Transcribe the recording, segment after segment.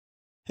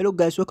Hello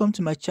guys, welcome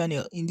to my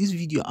channel. In this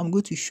video I'm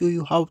going to show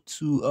you how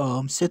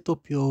to set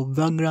up your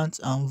vagrant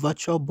and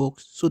virtual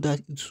box so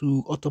that it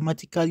will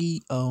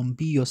automatically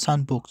be your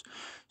sandbox.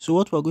 So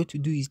what we're going to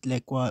do is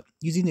like we're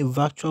using a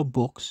virtual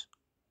box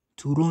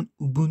to run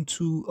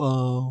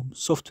Ubuntu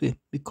software,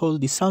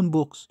 because the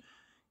sandbox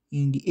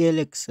in the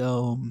ALX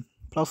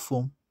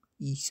platform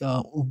is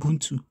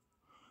Ubuntu.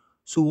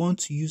 So we want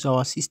to use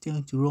our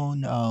system to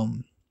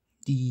run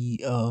the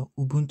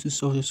Ubuntu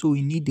software. So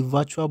we need the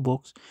virtual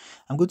box.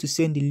 I'm going to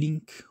send the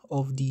link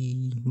of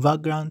the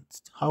Vagrant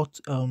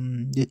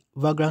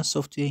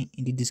software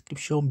in the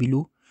description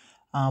below.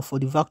 For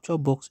the virtual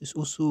box is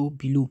also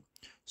below.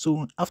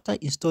 So after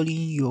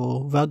installing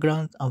your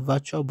Vagrant and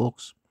virtual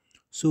box,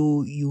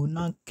 so you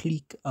now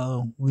click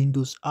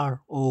Windows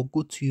R or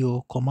go to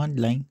your command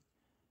line.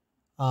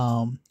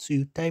 So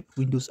you type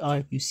Windows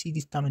R, you see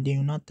this time, and then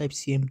you now type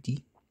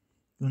CMD.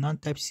 You now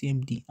type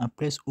CMD and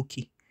press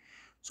OK.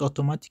 So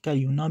automatically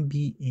you will now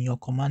be in your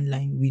command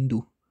line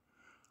window.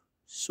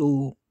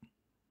 So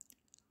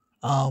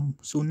now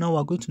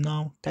we're going to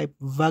now type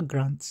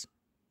vagrant.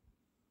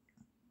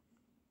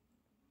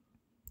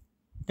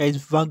 That is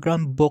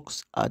vagrant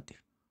box add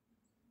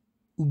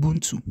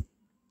Ubuntu.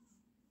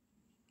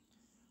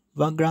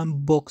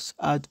 Vagrant box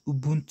add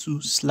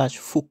Ubuntu /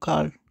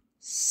 focal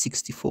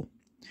 64.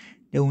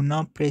 Then we'll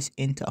now press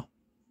enter.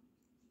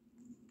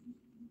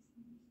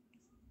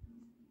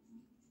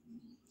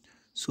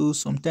 So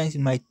sometimes it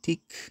might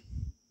take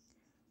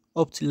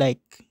up to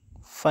like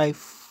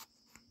 5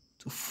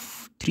 to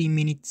 3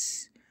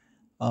 minutes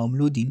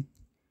loading.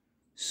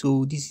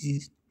 So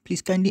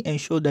please kindly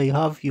ensure that you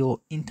have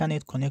your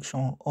internet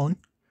connection on,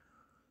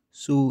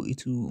 so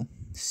it will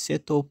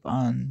set up,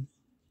 and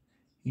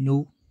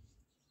the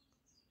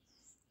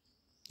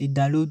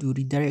download will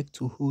redirect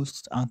to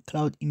host and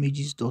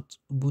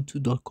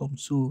cloudimages.ubuntu.com.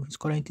 So it's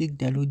currently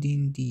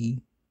downloading the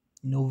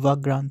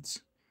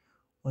vagrant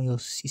on your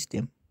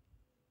system.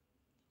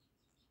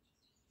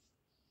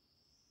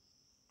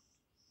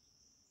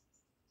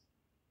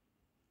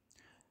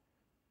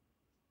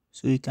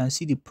 So you can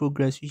see the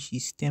progress, which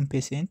is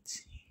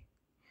 10%,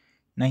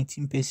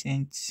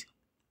 19%.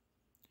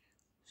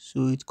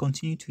 So it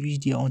continues to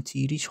reach there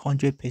until it reach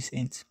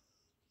 100%.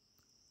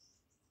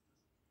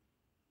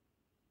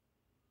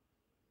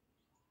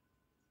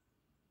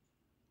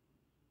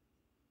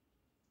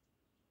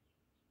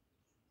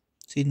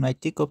 So it might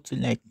take up to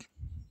like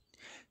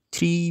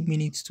 3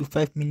 minutes to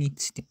 5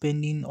 minutes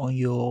depending on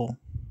your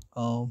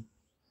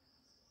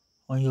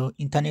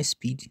internet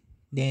speed.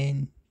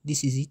 Then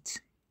this is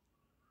it.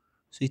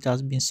 So it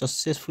has been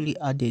successfully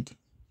added.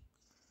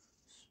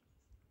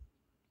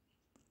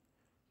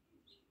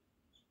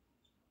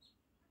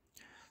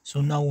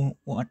 So now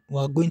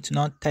we're going to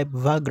now type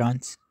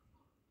vagrant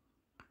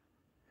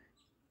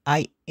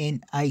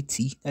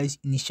init, that is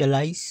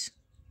initialize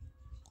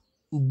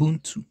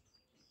Ubuntu.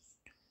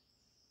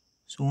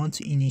 So we want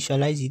to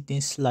initialize it,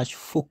 then /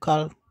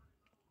 focal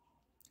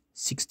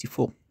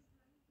 64.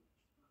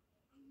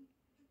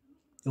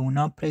 Then we'll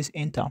now press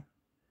enter.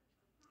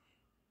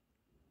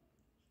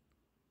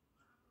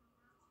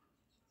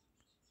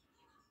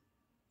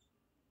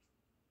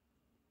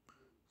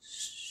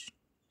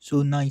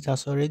 So now it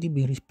has already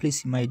been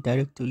replaced in my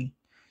directory.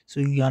 So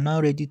you are now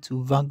ready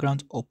to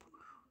vagrant up.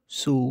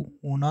 So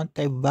we'll now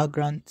type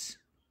vagrant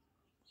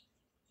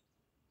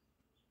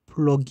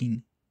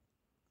plugin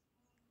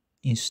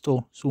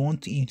install. So we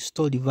want to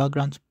install the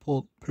vagrant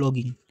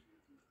plugin.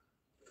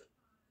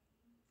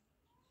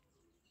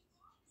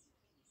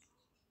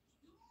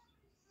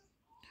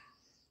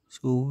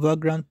 So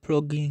vagrant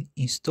plugin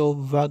install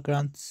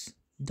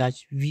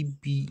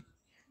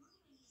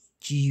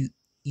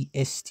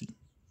vagrant-vbguest.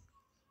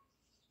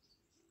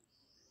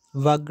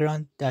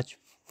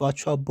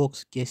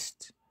 Vagrant-virtualbox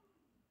guest.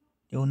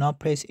 They will now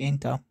press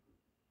enter.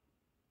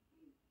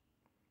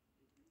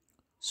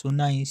 So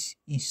now it's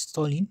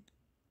installing.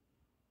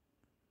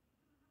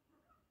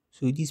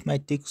 So this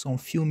might take some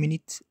few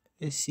minutes,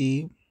 let's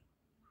say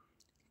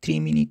 3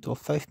 minutes or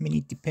 5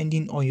 minutes,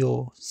 depending on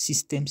your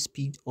system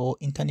speed or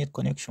internet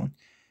connection.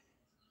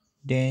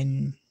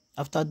 Then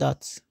after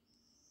that,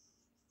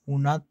 we'll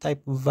now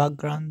type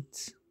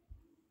vagrant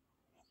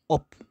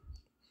up.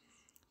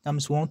 That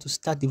means we want to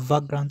start the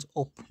vagrant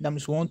up. That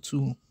means we want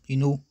to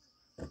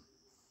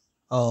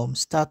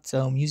start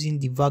using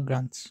the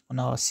vagrant on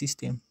our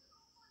system.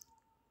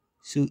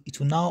 So it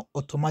will now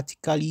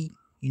automatically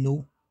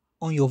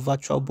on your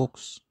virtual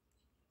box.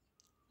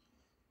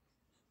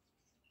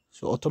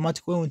 So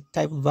automatically when we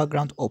type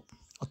vagrant up,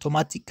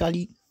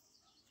 automatically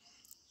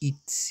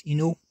it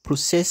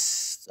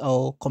process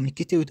or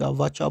communicated with our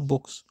virtual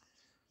box.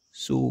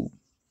 So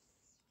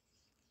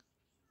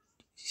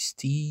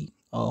still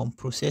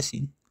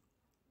processing.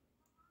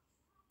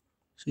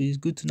 So it's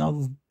good to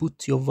now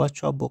boot your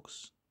virtual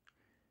box.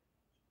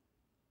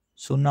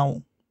 So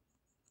now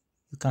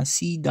you can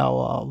see that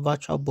our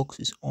virtual box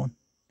is on.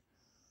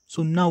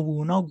 So now we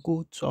will now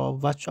go to our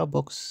virtual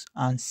box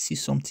and see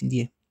something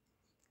there.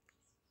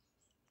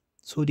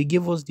 So they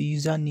gave us the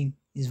username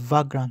is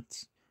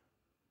vagrant.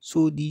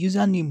 So the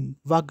username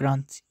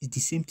vagrant is the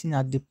same thing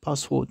as the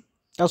password.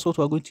 That's what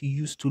we're going to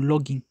use to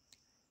log in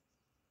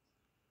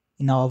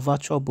our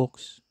virtual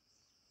box.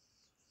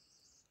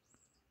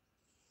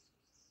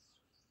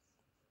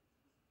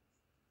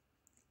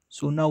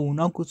 So now we'll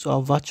now go to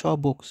our virtual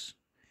box.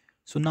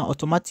 So now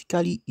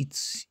automatically it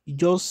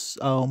just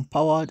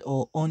powered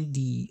or on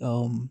the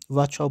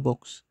virtual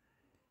box.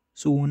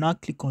 So we'll now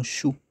click on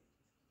show.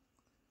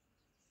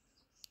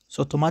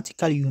 So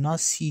automatically you now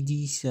see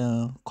this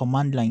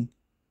command line,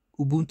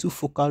 Ubuntu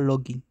focal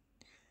login.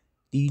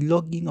 The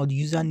login or the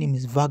username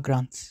is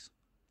vagrant,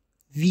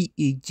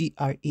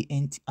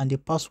 vagrant, and the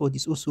password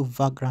is also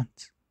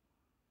vagrant.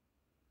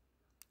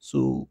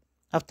 So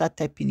after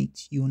typing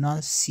it, you now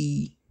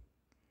see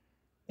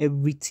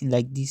everything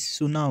like this.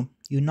 So now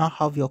you now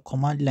have your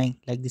command line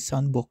like the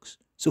sandbox.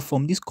 So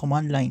from this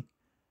command line,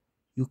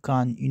 you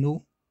can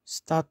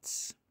start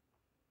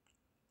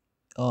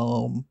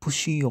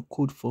pushing your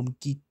code from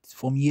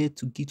here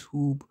to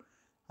GitHub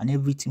and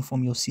everything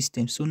from your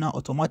system. So now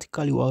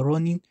automatically we are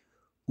running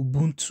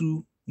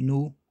Ubuntu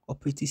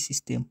operating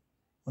system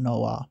on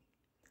our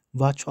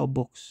virtual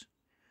box.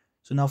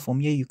 So now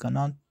from here you can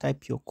now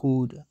type your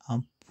code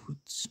and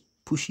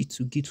push it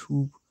to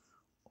GitHub.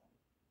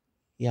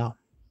 Yeah,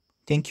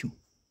 thank you.